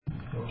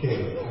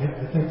Okay,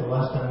 I think the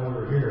last time we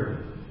were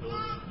here,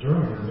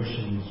 during the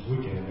missions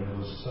weekend, it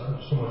was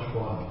so much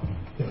fun.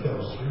 I think that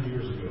was 3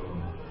 years ago.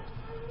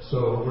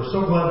 So we're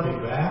so glad to be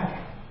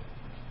back,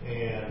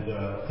 and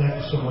thank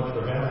you so much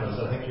for having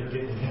us. I think you're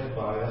getting hit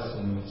by us,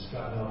 and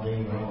Scott and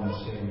Aldine are all in the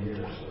same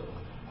year, so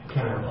I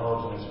kind of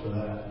apologize for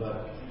that.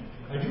 But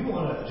I do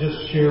want to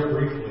just share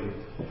briefly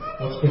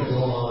what's been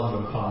going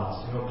on with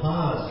PAWS. You know,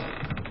 PAWS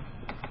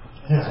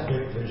has a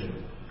big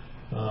vision.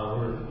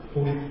 We're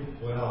 40,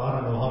 well, I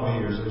don't know how many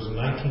years. It was in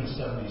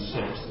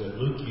 1976 that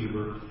Luke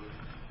Huber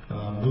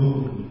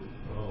moved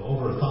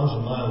over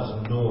 1,000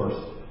 miles north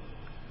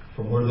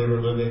from where they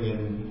were living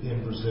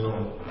in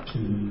Brazil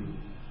to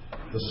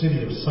the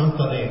city of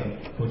Santarém,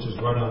 which is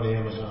right on the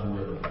Amazon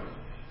River.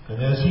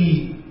 And as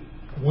he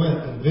went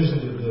and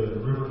visited the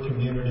river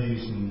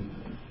communities, and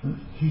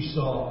he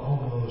saw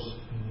almost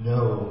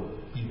no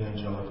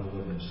evangelical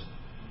witness.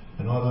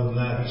 And other than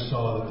that, he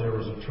saw that there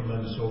was a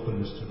tremendous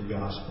openness to the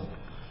gospel.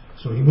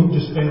 So he moved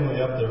his family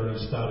up there and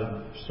he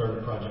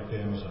started Project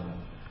Amazon.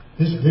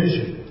 His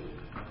vision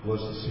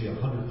was to see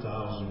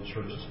 100,000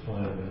 churches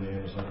planted in the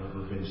Amazon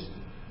River Basin.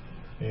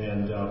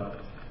 And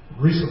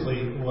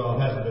recently, well,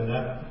 it hasn't been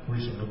that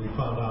recently, we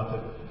found out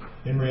that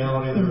in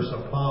reality there's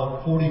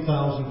about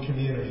 40,000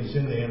 communities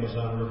in the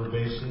Amazon River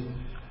Basin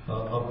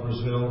of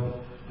Brazil.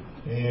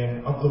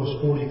 And of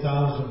those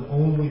 40,000,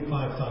 only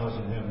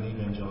 5,000 have an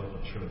evangelical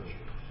church.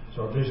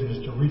 So our vision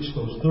is to reach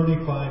those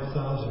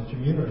 35,000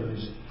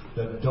 communities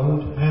that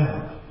don't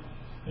have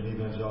an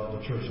evangelical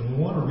church. And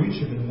we want to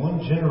reach them in one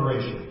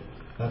generation.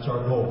 That's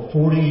our goal,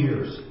 40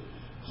 years.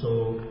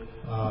 So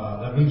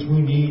that means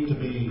we need to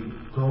be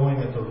growing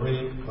at the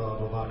rate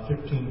of about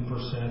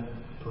 15%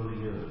 per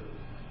year.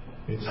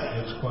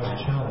 It's quite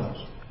a challenge.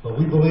 But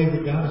we believe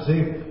that God is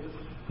able.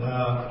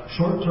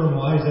 Short-term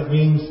wise, that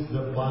means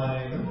that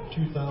by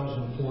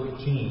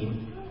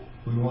 2014,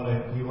 we want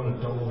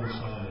to double in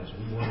size.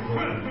 We want to go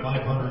from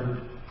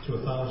 500 to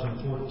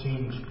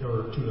 1,014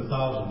 or to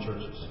 1,000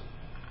 churches.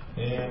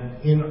 And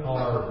in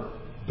our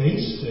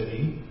base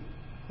city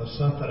of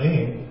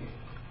Santarém,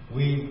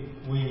 we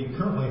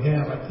currently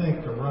have, I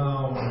think,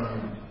 around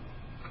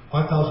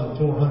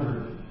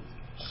 5,400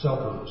 cell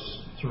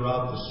groups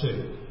throughout the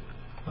city,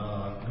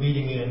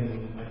 meeting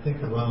in, I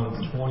think,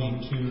 around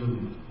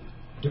 22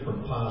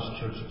 different PAWS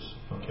churches.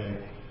 Okay,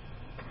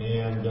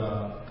 and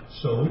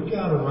so we've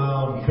got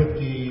around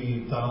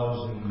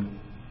 50,000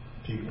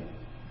 people.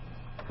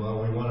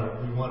 Well, we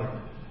want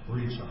to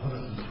reach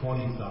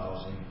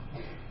 120,000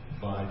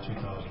 by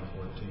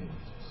 2014.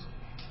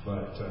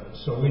 But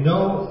so we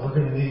know we're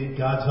going to need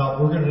God's help.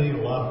 We're going to need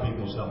a lot of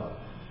people's help.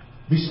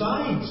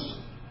 Besides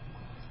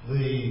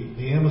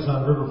the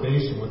Amazon River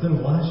Basin, within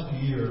the last few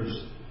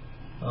years,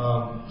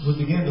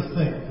 we began to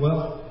think,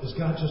 well, has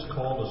God just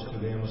called us to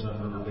the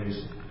Amazon River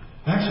Basin?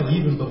 Actually,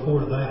 even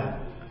before that,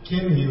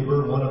 Tim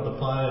Huber, one of the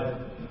 5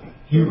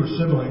 Huber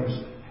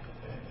siblings,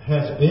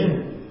 has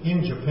been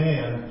in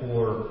Japan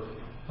for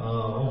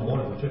more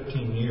than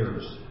 15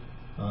 years,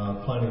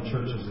 planting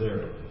churches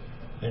there.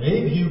 And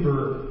Abe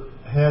Huber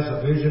has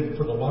a vision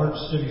for the large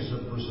cities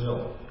of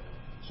Brazil.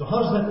 So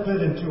how does that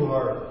fit into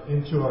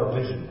our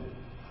vision?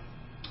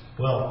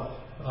 Well,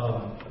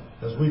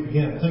 as we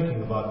began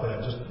thinking about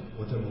that just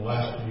within the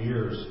last few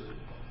years,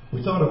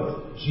 we thought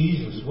of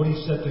Jesus, what he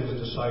said to his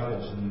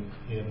disciples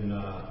in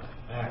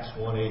Acts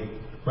 1:8,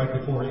 right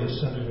before he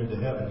ascended into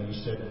heaven. He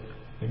said,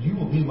 "And you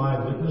will be my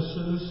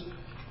witnesses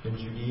in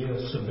Judea,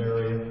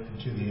 Samaria, and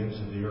to the ends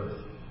of the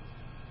earth."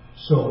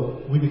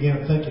 So we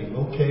began thinking,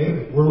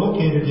 okay, we're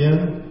located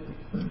in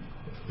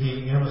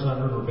the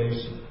Amazon River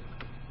Basin.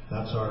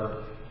 That's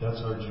our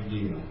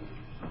Judea.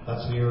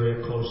 That's the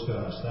area close to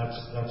us.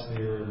 That's the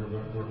area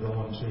we're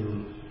going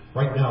to.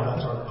 Right now,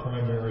 that's our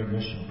primary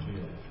mission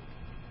field.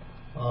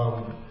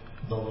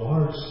 The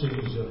large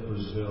cities of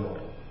Brazil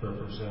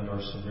represent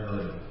our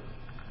Samaria.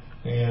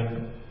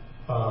 And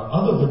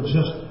other than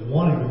just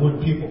wanting to win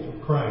people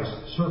for Christ,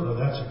 certainly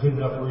that's a good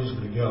enough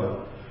reason to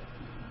go.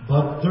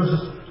 But there's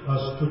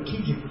a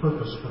strategic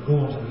purpose for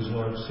going to these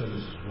large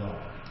cities as well.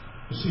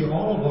 You see,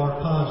 all of our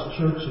PAWS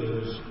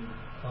churches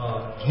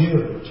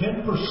give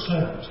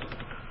 10%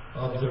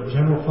 of their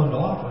general fund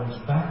offerings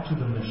back to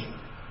the mission.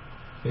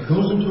 It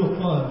goes into a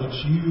fund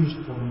that's used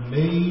for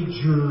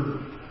major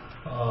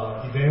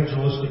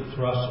evangelistic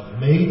thrusts,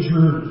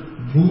 major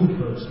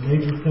movements,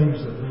 major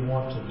things that we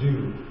want to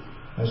do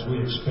as we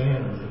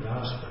expand with the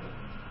gospel.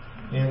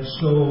 And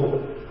so,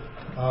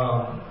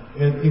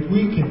 and if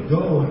we can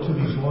go into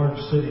these large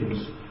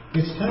cities,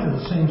 it's kind of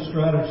the same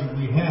strategy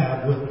we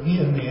have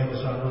within the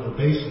Amazon River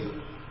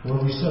Basin, where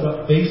we set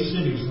up base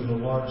cities in the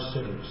large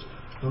cities.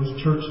 Those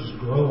churches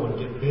grow and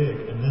get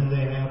big, and then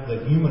they have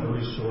the human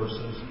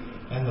resources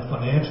and the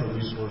financial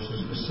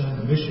resources to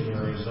send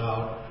missionaries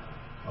out,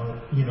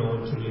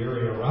 into the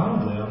area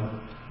around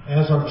them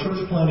as our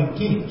church planting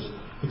teams.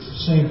 It's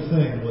the same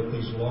thing with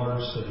these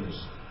large cities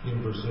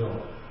in Brazil.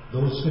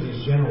 Those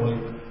cities generally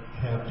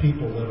have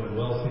people that are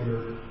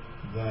wealthier,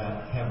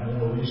 that have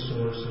more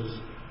resources,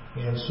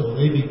 and so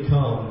they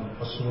become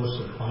a source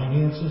of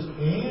finances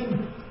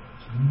and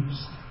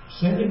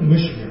sending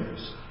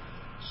missionaries.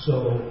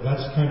 So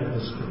that's kind of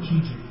the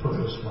strategic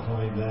purpose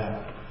behind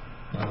that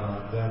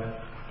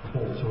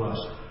whole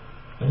thrust.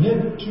 And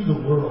then to the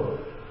world,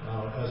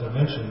 as I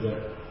mentioned,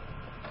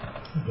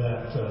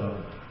 that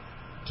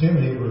Tim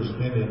Haber's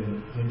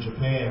been in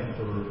Japan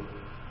for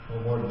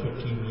more than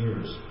 15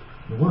 years.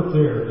 The work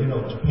there,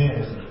 Japan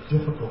is a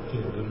difficult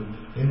field.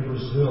 In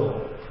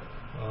Brazil,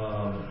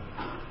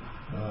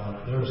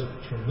 there's a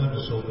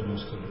tremendous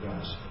openness to the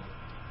gospel.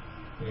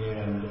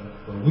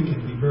 And we can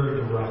be very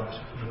direct.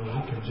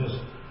 We can just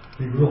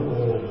be real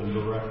bold and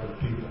direct with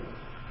people.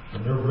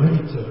 And they're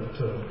ready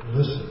to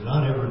listen.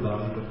 Not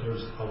everybody, but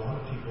there's a lot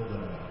of people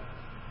that are.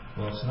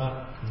 Well, it's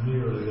not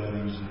nearly that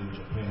easy in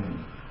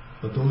Japan.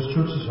 But those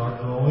churches are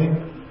growing.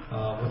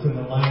 Within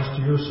the last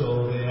year or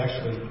so, they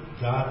actually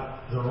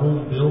got their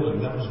own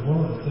building. That was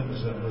one of the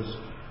things that was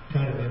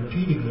kind of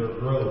impeding their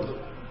growth,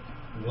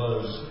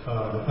 was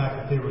the fact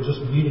that they were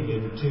just meeting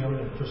in Tim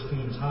and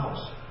Christine's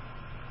house.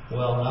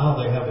 Well, now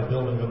they have a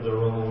building of their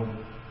own.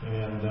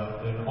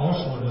 And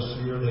also in this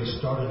year, they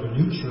started a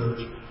new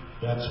church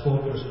that's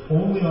focused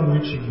only on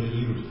reaching the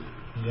youth,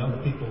 the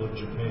young people of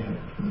Japan.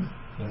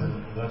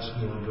 And that's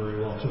doing very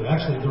well, too.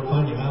 Actually, they're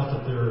finding out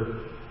that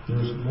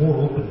there's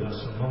more openness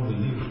among the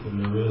youth than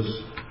there is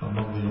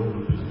among the older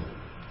people.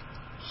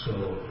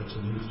 So it's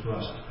a new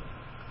thrust.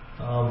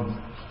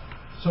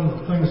 Some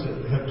of the things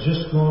that have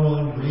just gone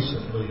on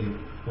recently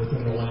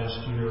within the last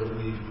year,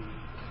 we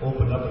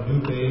opened up a new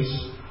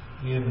base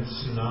in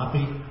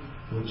Sinapi,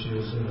 which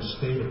is in the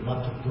state of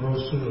Mato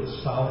Grosso.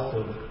 It's south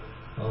of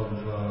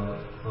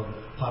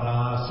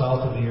Pará,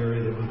 south of the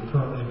area that we've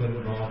currently been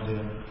involved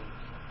in.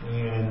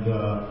 And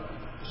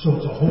so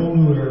it's a whole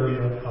new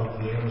area of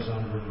the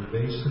Amazon River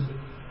Basin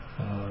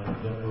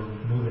that we're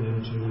moving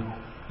into.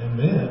 And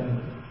then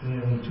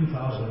in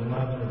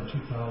 2011 or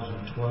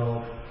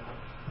 2012,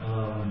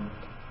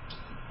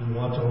 we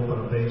want to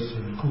open a base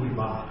in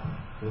Cuiabá,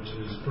 which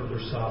is further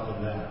south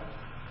of that.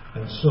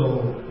 And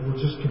so we're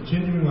just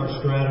continuing our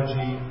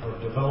strategy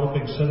of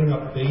developing, setting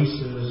up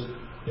bases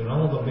in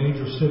all the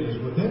major cities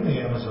within the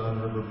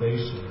Amazon River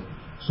Basin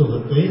so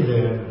that they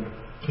then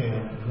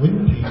can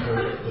win people,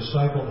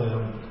 disciple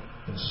them,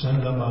 and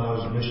send them out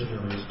as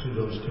missionaries to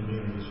those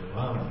communities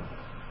around them.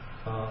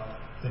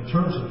 In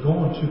terms of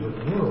going to the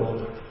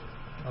world,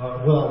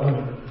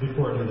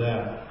 before I do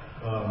that,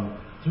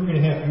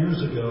 3.5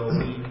 years ago,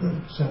 we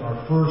sent our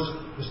first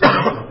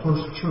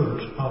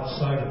church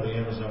outside of the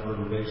Amazon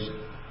River Basin.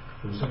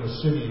 It was in the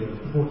city of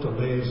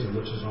Fortaleza,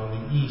 which is on the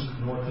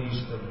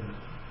northeast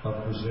of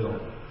Brazil.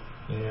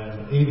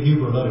 And Abe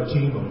Huber led a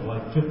team of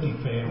like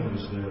 50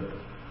 families there.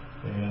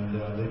 And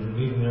they've been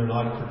meeting there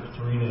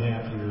for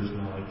 3.5 years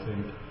now, I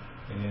think.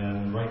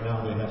 And right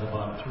now they have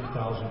about 3,000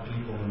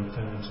 people in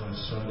attendance on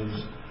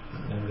Sundays.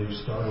 And they've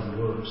started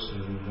works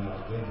in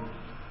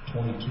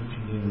 22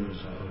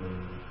 communities, I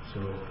believe. So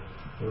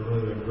they're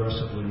really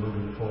aggressively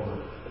moving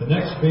forward. The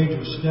next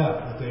major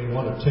step that they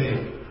want to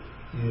take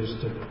is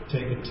to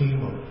take a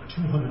team of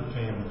 200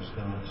 families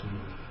down to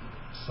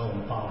Sao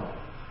Paulo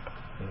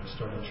and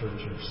start a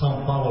church here.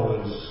 Sao Paulo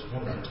is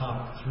one of the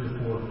top 3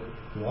 or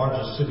 4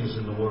 largest cities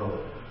in the world.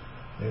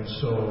 And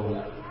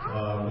so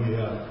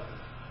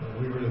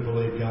we really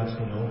believe God's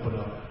going to open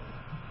up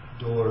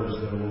doors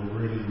that will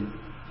really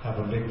have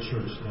a big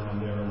church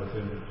down there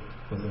within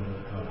a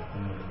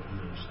number of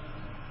years.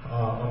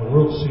 On the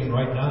world scene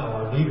right now,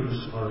 our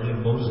leaders are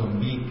in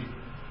Mozambique,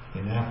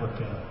 in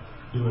Africa,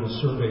 doing a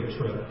survey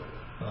trip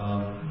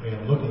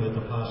and looking at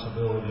the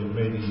possibility of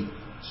maybe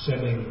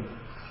sending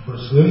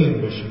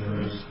Brazilian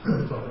missionaries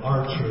from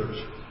our church,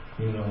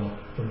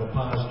 from the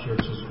Paz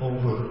churches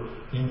over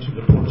into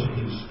the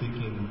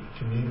Portuguese-speaking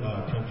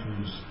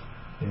countries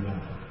in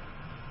Africa.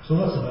 So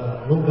that's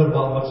a little bit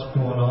about what's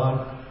going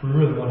on. We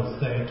really want to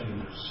thank you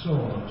so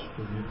much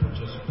for your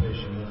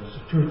participation in this.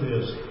 The truth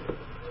is,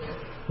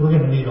 we're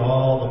going to need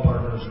all the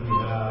partners we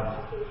have.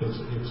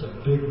 It's a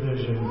big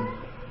vision,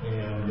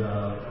 and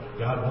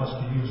God wants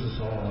to use us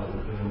all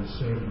and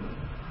see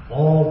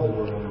all the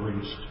world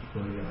reached for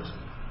the gospel.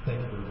 Thank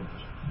you very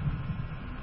much.